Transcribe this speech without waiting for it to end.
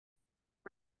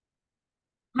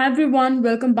Hi everyone,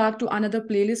 welcome back to another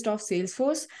playlist of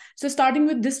Salesforce. So starting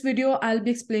with this video, I'll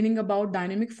be explaining about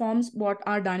dynamic forms, what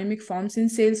are dynamic forms in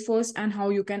Salesforce and how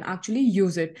you can actually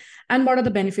use it and what are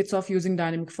the benefits of using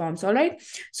dynamic forms, all right?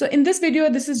 So in this video,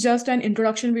 this is just an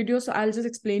introduction video. So I'll just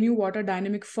explain you what are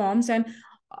dynamic forms and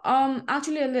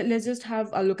actually let's just have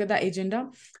a look at the agenda.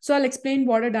 So I'll explain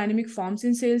what are dynamic forms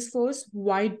in Salesforce,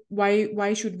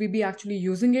 why should we be actually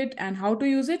using it and how to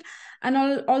use it, and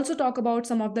I'll also talk about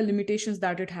some of the limitations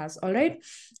that it has. All right.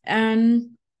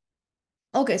 And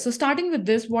okay, so starting with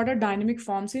this, what are dynamic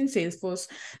forms in Salesforce?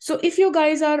 So if you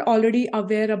guys are already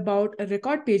aware about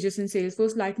record pages in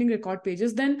Salesforce, Lightning record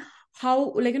pages, then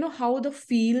how, how the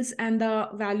fields and the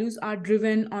values are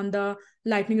driven on the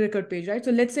Lightning record page, right?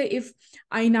 So let's say if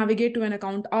I navigate to an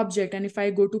account object and if I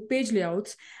go to page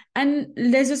layouts, and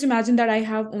let's just imagine that I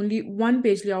have only one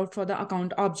page layout for the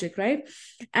account object, right?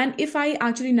 And if I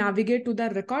actually navigate to the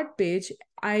record page,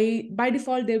 I by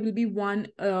default there will be one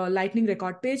lightning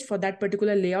record page for that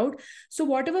particular layout. So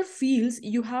whatever fields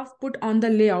you have put on the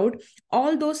layout,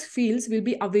 all those fields will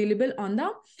be available on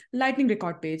the lightning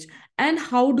record page. And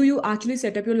how do you actually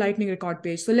set up your lightning record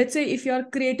page? So let's say if you're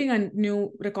creating a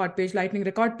new record page, lightning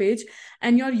record page,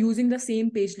 and you're using the same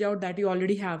page layout that you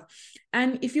already have,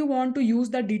 and if you want to use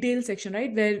the detail section,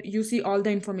 right, where you see all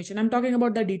the information, I'm talking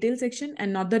about the detail section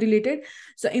and not the related.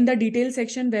 So in the detail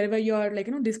section, wherever you are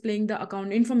displaying the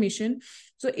account information,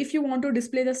 so if you want to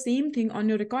display the same thing on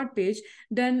your record page,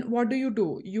 then what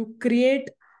do? You create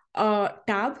a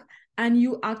tab, and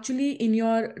you actually in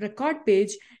your record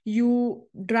page, you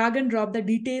drag and drop the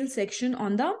detail section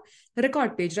on the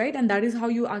record page, right? And that is how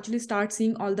you actually start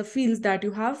seeing all the fields that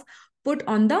you have put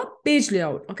on the page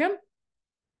layout. Okay,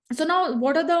 so now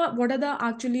what are the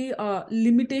actually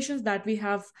limitations that we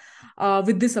have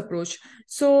with this approach?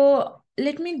 So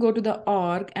let me go to the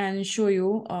org and show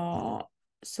you.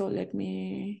 So let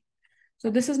me,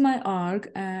 so this is my org,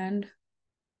 and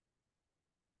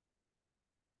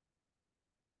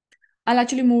I'll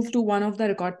actually move to one of the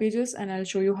record pages and I'll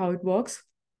show you how it works,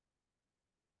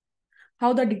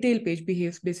 how the detail page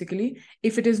behaves basically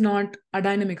if it is not a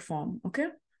dynamic form. Okay,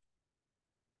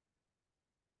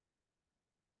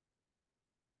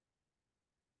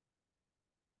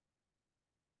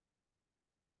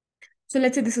 so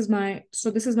let's say this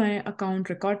is my account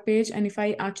record page, and if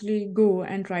I actually go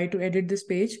and try to edit this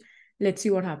page, let's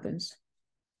see what happens.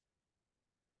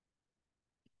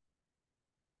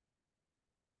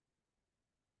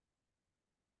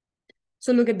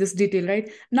 So look at this detail,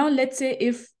 right? Now let's say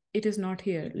if it is not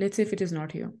here. Let's say if it is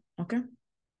not here. Okay.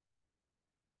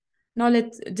 Now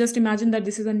let's just imagine that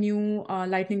this is a new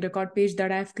lightning record page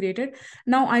that I've created.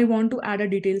 Now I want to add a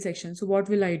detail section. So what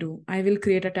will I do? I will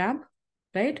create a tab,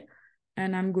 right?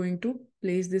 And I'm going to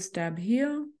place this tab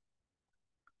here.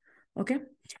 Okay.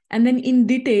 And then in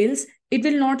details, it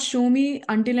will not show me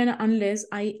until and unless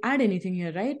I add anything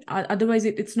here, right? Otherwise,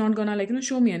 it's not gonna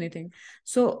show me anything.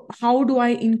 So how do I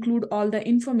include all the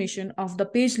information of the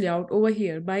page layout over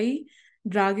here? By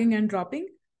dragging and dropping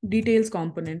details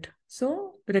component.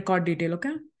 So record detail,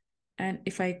 okay? And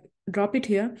if I drop it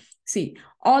here, see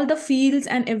all the fields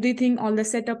and everything, all the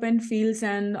setup and fields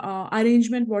and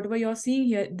arrangement, whatever you're seeing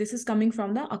here, this is coming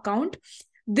from the account,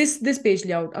 this page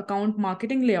layout, account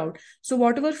marketing layout. So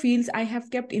whatever fields I have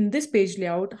kept in this page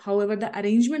layout, however the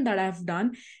arrangement that I have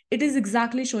done, it is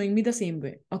exactly showing me the same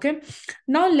way. Okay,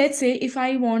 now let's say if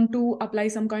I want to apply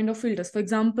some kind of filters, for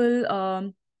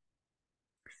example,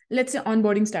 let's say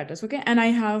onboarding status. Okay, and I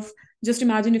have, just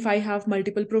imagine if I have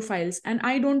multiple profiles and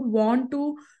I don't want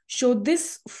to show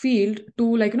this field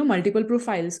to multiple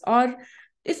profiles, or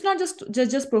it's not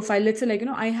just profile. Let's say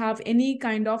I have any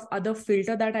kind of other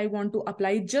filter that I want to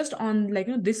apply just on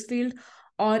this field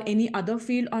or any other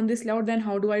field on this layout. Then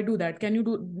how do I do that? Can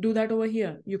you do that over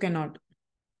here? You cannot,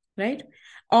 right?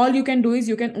 All you can do is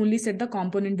you can only set the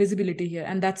component visibility here,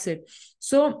 and that's it.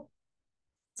 So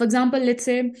for example, let's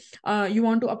say you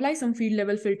want to apply some field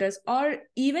level filters, or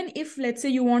even if let's say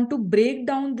you want to break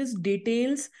down this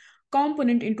details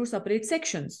component into separate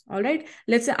sections. All right,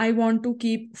 let's say I want to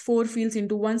keep 4 fields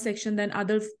into one section, then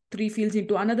other 3 fields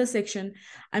into another section.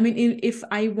 I mean, if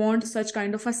I want such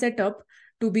kind of a setup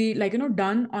to be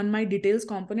done on my details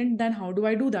component, then how do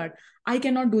I do that? I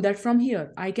cannot do that from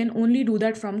here. I can only do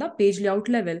that from the page layout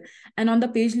level, and on the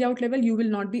page layout level you will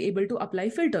not be able to apply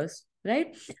filters,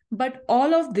 right? But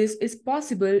all of this is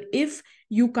possible if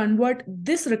you convert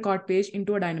this record page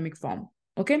into a dynamic form.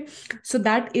 Okay, so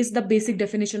that is the basic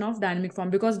definition of dynamic form,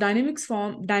 because dynamic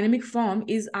form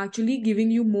is actually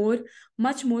giving you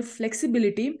much more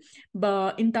flexibility,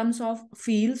 but in terms of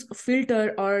fields,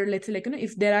 filter, or let's say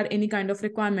if there are any kind of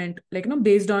requirement,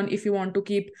 based on if you want to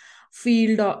keep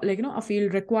field, a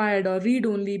field required or read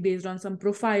only based on some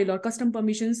profile or custom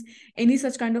permissions, any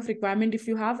such kind of requirement if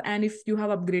you have, and if you have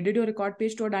upgraded your record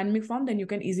page to a dynamic form, then you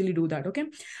can easily do that. Okay,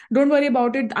 don't worry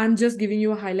about it, I'm just giving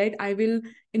you a highlight. I will,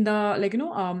 in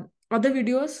the other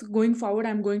videos going forward,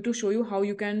 I'm going to show you how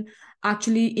you can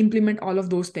actually implement all of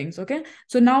those things. Okay,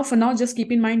 so now for now, just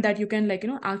keep in mind that you can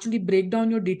actually break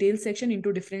down your details section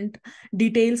into different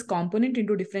details component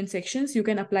into different sections. You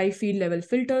can apply field level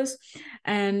filters,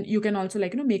 and you can also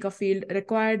make a field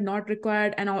required, not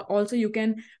required, and also you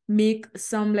can make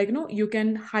some you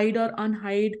can hide or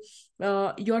unhide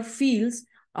your fields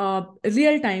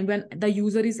real time when the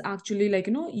user is actually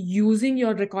using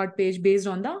your record page based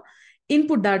on the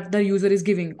input that the user is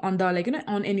giving on the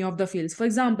on any of the fields. For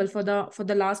example, for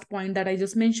the last point that I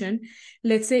just mentioned,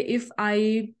 let's say if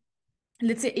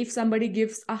somebody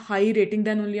gives a high rating,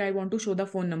 then only I want to show the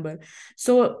phone number.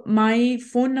 So my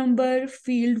phone number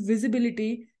field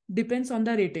visibility depends on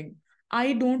the rating.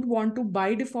 I don't want to,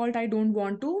 by default, I don't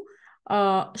want to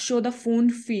show the phone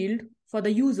field for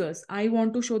the users. I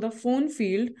want to show the phone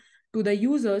field to the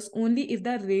users only if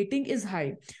the rating is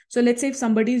high. So let's say if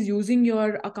somebody is using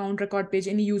your account record page,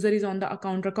 any user is on the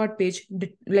account record page,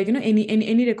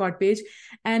 any record page,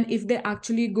 and if they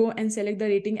actually go and select the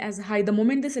rating as high, the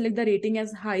moment they select the rating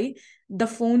as high, the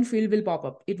phone field will pop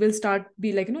up. It will start be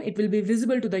it will be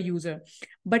visible to the user.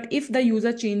 But if the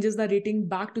user changes the rating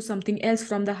back to something else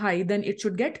from the high, then it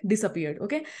should get disappeared.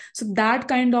 Okay, so that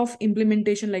kind of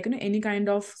implementation, any kind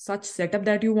of such setup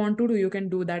that you want to do, you can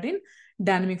do that in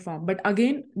dynamic form, but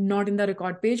again, not in the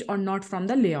record page or not from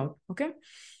the layout. Okay,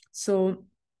 so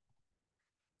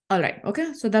all right.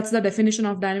 Okay, so that's the definition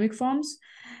of dynamic forms.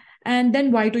 And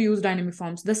then why to use dynamic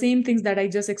forms? The same things that I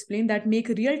just explained that make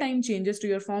real-time changes to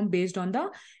your form based on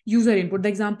the user input. The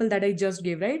example that I just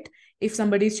gave, right? If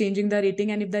somebody is changing the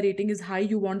rating, and if the rating is high,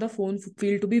 you want the phone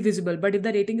field to be visible. But if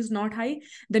the rating is not high,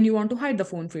 then you want to hide the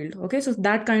phone field. Okay, so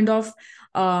that kind of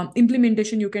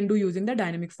implementation you can do using the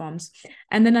dynamic forms.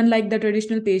 And then unlike the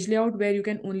traditional page layout where you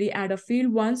can only add a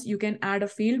field once, you can add a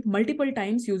field multiple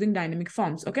times using dynamic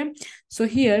forms. Okay, so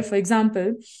here, for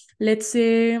example, let's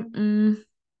say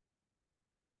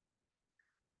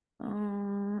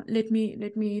let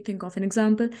me think of an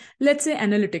example. Let's say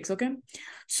analytics. Okay,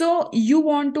 so you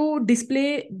want to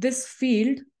display this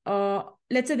field.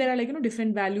 Let's say there are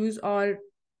different values, or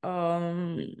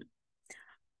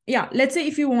yeah, let's say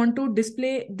if you want to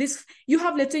display this, you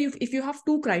have, let's say if you have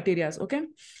two criterias. Okay,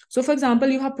 so for example,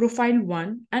 you have profile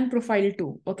 1 and profile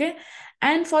 2. Okay,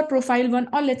 and for profile 1,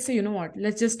 or let's say, you know what,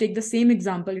 let's just take the same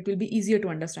example, it will be easier to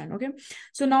understand. Okay,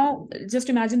 so now just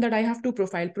imagine that I have two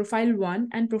profile 1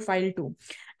 and profile 2,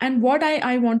 and what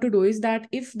I want to do is that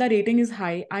if the rating is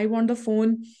high, I want the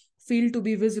phone field to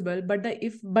be visible, but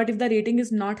if the rating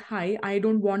is not high, I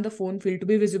don't want the phone field to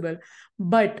be visible.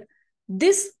 But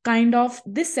this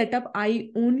setup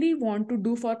I only want to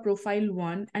do for profile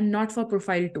 1 and not for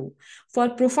profile 2. For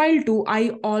profile 2, I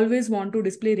always want to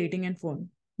display rating and phone.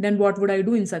 Then what would I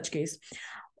do in such case?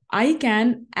 I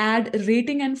can add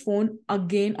rating and phone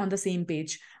again on the same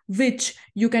page, which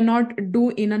you cannot do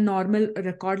in a normal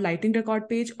lighting record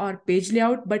page or page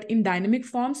layout. But in dynamic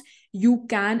forms, you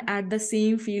can add the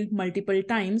same field multiple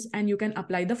times, and you can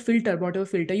apply the filter, whatever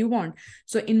filter you want.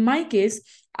 So in my case,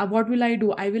 what will I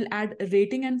do? I will add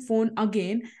rating and phone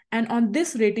again, and on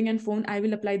this rating and phone, I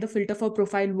will apply the filter for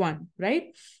profile 1,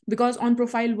 right? Because on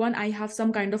profile 1, I have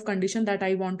some kind of condition that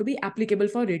I want to be applicable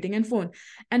for rating and phone.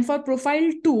 And for profile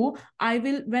 2, I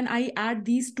will, when I add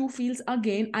these two fields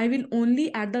again, I will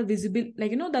only add the visible,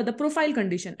 the profile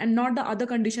condition, and not the other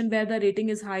condition where the rating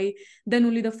is high, then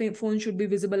only the phone should be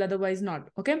visible, otherwise not.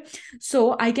 Okay,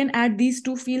 so I can add these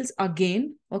two fields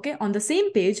again, okay, on the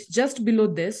same page just below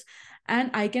this,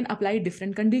 and I can apply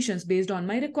different conditions based on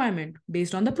my requirement,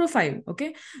 based on the profile.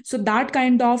 Okay, so that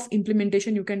kind of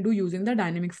implementation you can do using the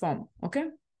dynamic form. Okay,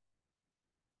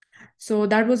 so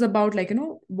that was about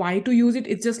why to use it.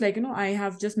 It's just I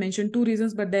have just mentioned two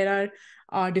reasons, but there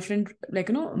are different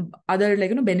other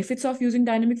benefits of using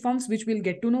dynamic forms, which we'll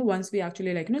get to know once we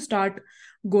actually start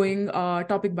going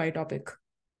topic by topic.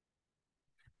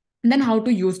 And then how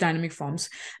to use dynamic forms.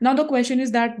 Now the question is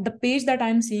that the page that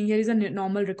I'm seeing here is a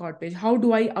normal record page. How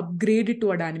do I upgrade it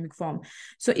to a dynamic form?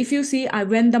 So if you see,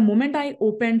 when the moment I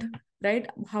opened, right,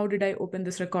 how did I open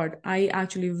this record? I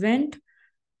actually went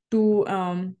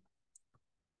to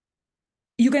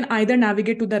you can either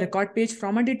navigate to the record page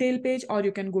from a detail page, or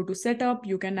you can go to setup,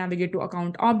 you can navigate to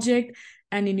account object,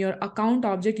 and in your account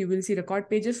object, you will see record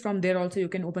pages. From there also, you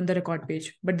can open the record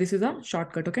page, but this is a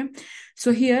shortcut. Okay,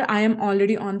 so here I am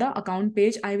already on the account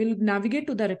page. I will navigate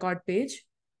to the record page.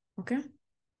 Okay,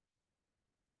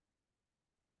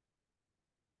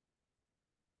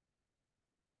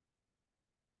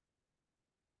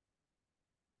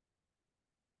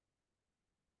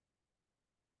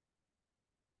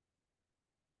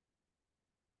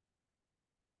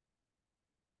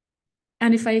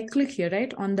 And if I click here,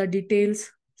 right, on the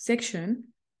details section,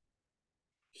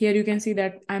 here you can see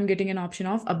that I'm getting an option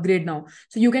of upgrade now.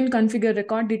 So you can configure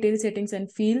record detail settings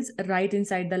and fields right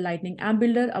inside the Lightning app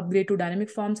builder, upgrade to dynamic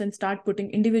forms, and start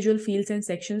putting individual fields and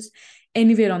sections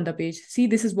anywhere on the page. See,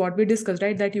 this is what we discussed,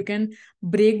 right? That you can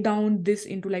break down this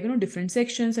into different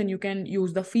sections, and you can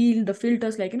use the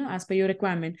filters as per your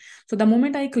requirement. So the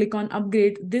moment I click on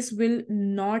upgrade, this will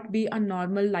not be a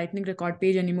normal Lightning record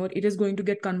page anymore. It is going to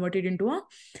get converted into a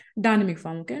dynamic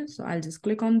form. Okay, so I'll just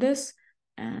click on this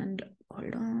and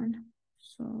hold on.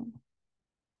 So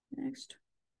next.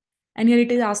 And here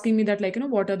it is asking me that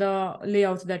what are the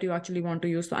layouts that you actually want to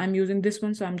use. So I'm using this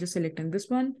one. So I'm just selecting this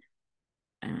one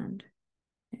and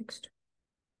next.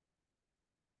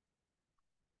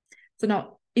 So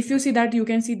now if you see that, you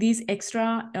can see these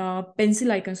extra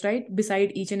pencil icons, right,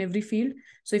 beside each and every field.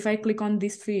 So if I click on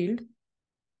this field,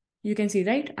 you can see,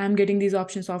 right, I'm getting these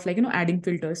options of adding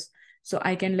filters. So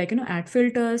I can add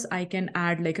filters. I can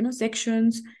add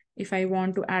sections. If I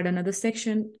want to add another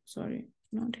section, sorry,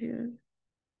 not here.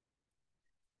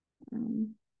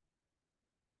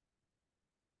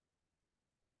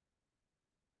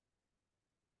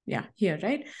 Yeah, here,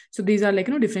 right? So these are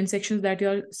different sections that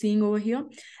you're seeing over here.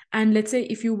 And let's say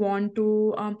if you want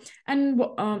to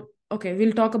okay,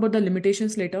 we'll talk about the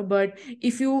limitations later, but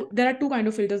there are two kind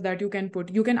of filters that you can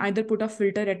put. You can either put a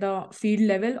filter at the field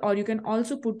level, or you can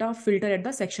also put a filter at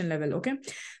the section level. Okay,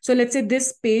 so let's say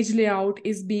this page layout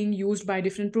is being used by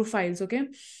different profiles. Okay,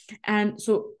 and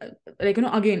so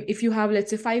again, if you have, let's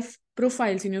say, 5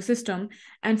 profiles in your system,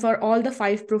 and for all the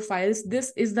 5 profiles,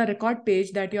 this is the record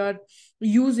page that you're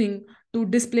using to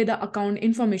display the account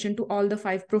information to all the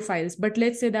 5 profiles. But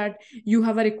let's say that you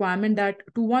have a requirement that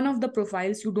to one of the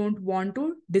profiles you don't want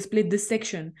to display this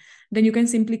section, then you can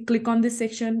simply click on this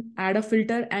section, add a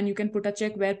filter, and you can put a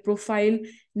check where profile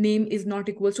name is not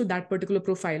equal to that particular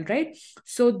profile, right?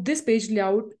 So this page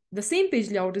layout, the same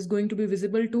page layout, is going to be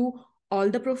visible to all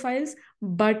the profiles,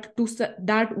 but to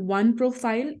that one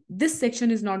profile, this section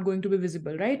is not going to be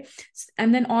visible, right?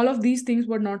 And then all of these things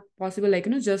were not possible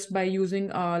just by using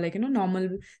normal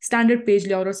standard page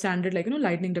layout or standard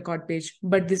Lightning record page.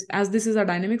 But this is a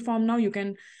dynamic form, now you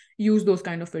can use those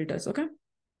kind of filters. Okay,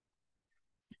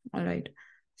 all right.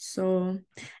 So,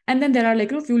 and then there are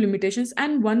a few limitations.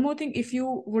 And one more thing, if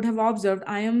you would have observed,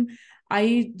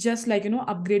 I just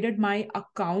upgraded my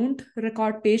account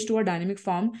record page to a dynamic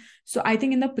form. So I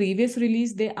think in the previous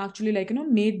release, they actually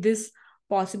made this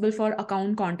possible for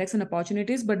account contacts and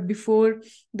opportunities. But before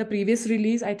the previous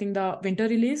release, I think the winter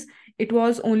release, it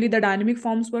was only the dynamic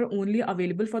forms were only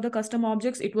available for the custom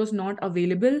objects. It was not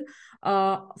available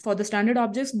for the standard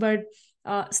objects. But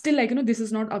still this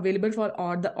is not available for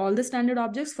all the standard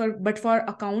objects, but for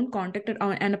account contact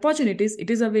and opportunities it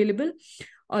is available.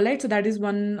 All right, so that is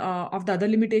one of the other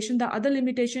limitation. The other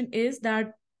limitation is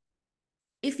that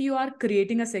if you are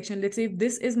creating a section, let's say if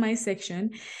this is my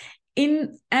section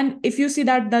and if you see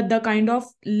that the kind of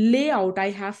layout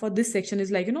I have for this section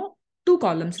is 2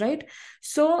 columns, right?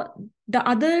 So the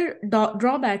other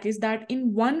drawback is that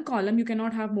in one column you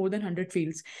cannot have more than 100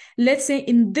 fields. Let's say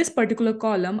in this particular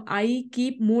column I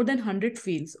keep more than 100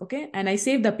 fields, okay, and I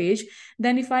save the page.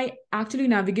 Then if I actually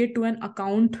navigate to an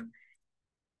account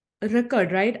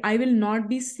record, right, I will not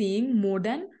be seeing more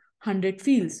than 100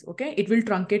 fields. Okay, it will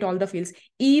truncate all the fields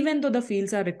even though the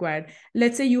fields are required.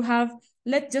 Let's say you have,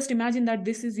 let's just imagine that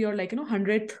this is your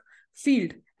 100th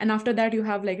field, and after that you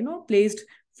have placed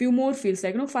few more fields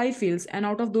 5 fields, and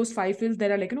out of those 5 fields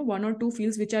there are 1 or 2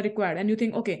 fields which are required, and you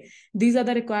think, okay, these are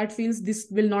the required fields, this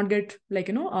will not get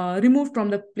removed from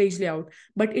the page layout.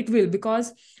 But it will,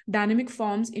 because dynamic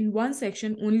forms in one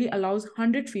section only allows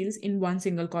 100 fields in one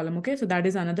single column. Okay, so that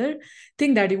is another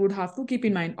thing that you would have to keep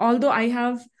in mind. Although I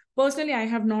have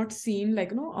not seen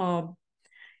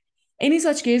any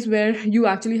such case where you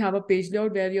actually have a page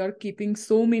layout where you're keeping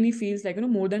so many fields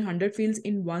more than 100 fields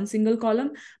in one single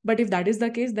column. But if that is the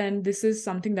case, then this is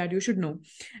something that you should know.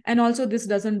 And also this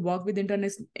doesn't work with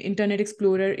Internet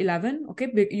Explorer 11.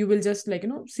 Okay, you will just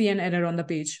see an error on the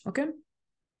page. Okay,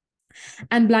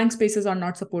 and blank spaces are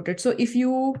not supported. So if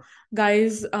you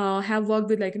guys have worked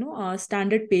with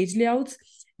standard page layouts,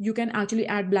 you can actually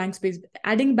add blank space.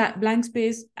 Adding blank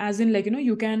space as in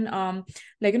you can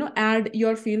add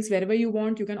your fields wherever you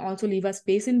want. You can also leave a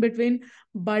space in between,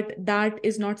 but that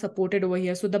is not supported over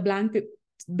here. So the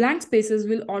blank spaces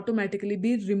will automatically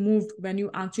be removed when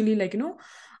you actually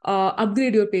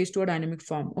upgrade your page to a dynamic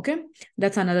form. Okay,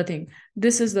 that's another thing.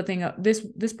 This is the thing.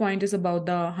 This point is about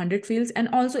the 100 fields. And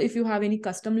also, if you have any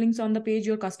custom links on the page,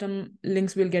 your custom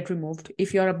links will get removed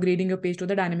if you are upgrading your page to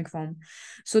the dynamic form.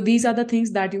 So these are the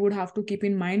things that you would have to keep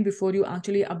in mind before you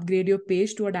actually upgrade your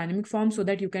page to a dynamic form, so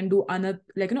that you can do another,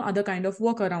 other kind of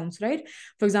workarounds, right?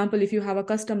 For example, if you have a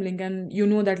custom link and you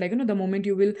know that, the moment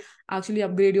you will actually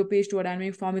upgrade your page to a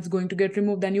dynamic form, it's going to get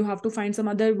removed, then you have to find some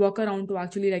other workaround to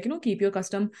actually, keep your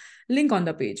custom link on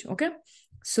the page. Okay,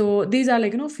 so these are,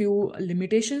 few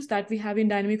limitations that we have in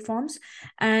dynamic forms.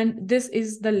 And this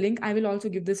is the link. I will also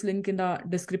give this link in the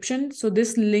description. So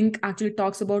this link actually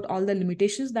talks about all the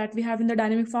limitations that we have in the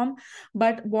dynamic form.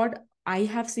 But what I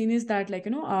have seen is that,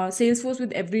 Salesforce,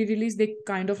 with every release, they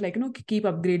kind of, keep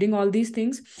upgrading all these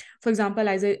things. For example,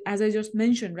 as I just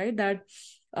mentioned, right, that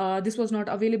this was not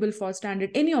available for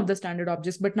any of the standard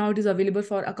objects, but now it is available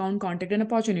for account, contact, and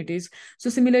opportunities. So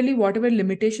similarly, whatever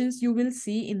limitations you will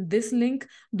see in this link,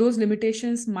 those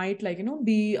limitations might,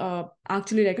 be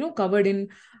actually, covered in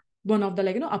one of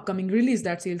the, upcoming release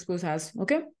that Salesforce has.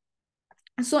 Okay,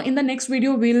 so in the next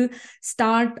video, we'll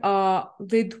start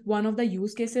with one of the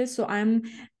use cases. So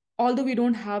although we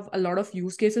don't have a lot of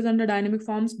use cases under dynamic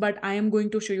forms, but I am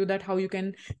going to show you that how you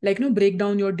can, break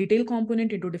down your detail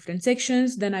component into different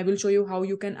sections. Then I will show you how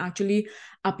you can actually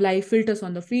apply filters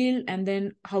on the field, and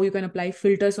then how you can apply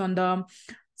filters on the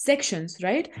sections,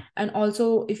 right? And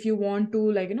also, if you want to,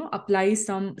 apply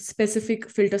some specific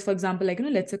filters, for example,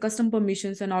 let's say custom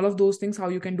permissions and all of those things, how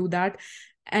you can do that.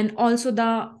 And also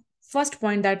the first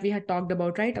point that we had talked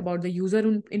about, right, about the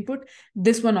user input,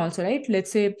 this one also, right?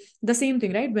 Let's say the same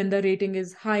thing, right? When the rating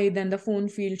is high, then the phone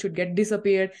field should get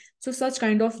disappeared. So such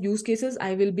kind of use cases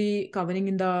I will be covering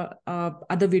in the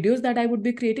other videos that I would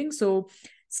be creating. So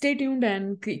stay tuned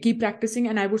and keep practicing.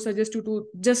 And I would suggest you to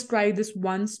just try this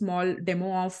one small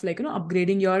demo of,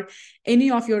 upgrading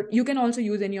you can also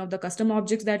use any of the custom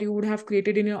objects that you would have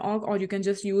created in your org, or you can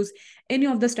just use any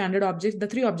of the standard objects, the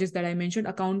 3 objects that I mentioned: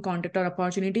 account, contact, or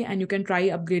opportunity, and you can try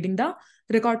upgrading the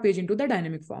record page into the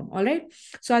dynamic form. All right,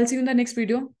 so I'll see you in the next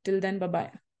video. Till then, bye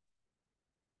bye.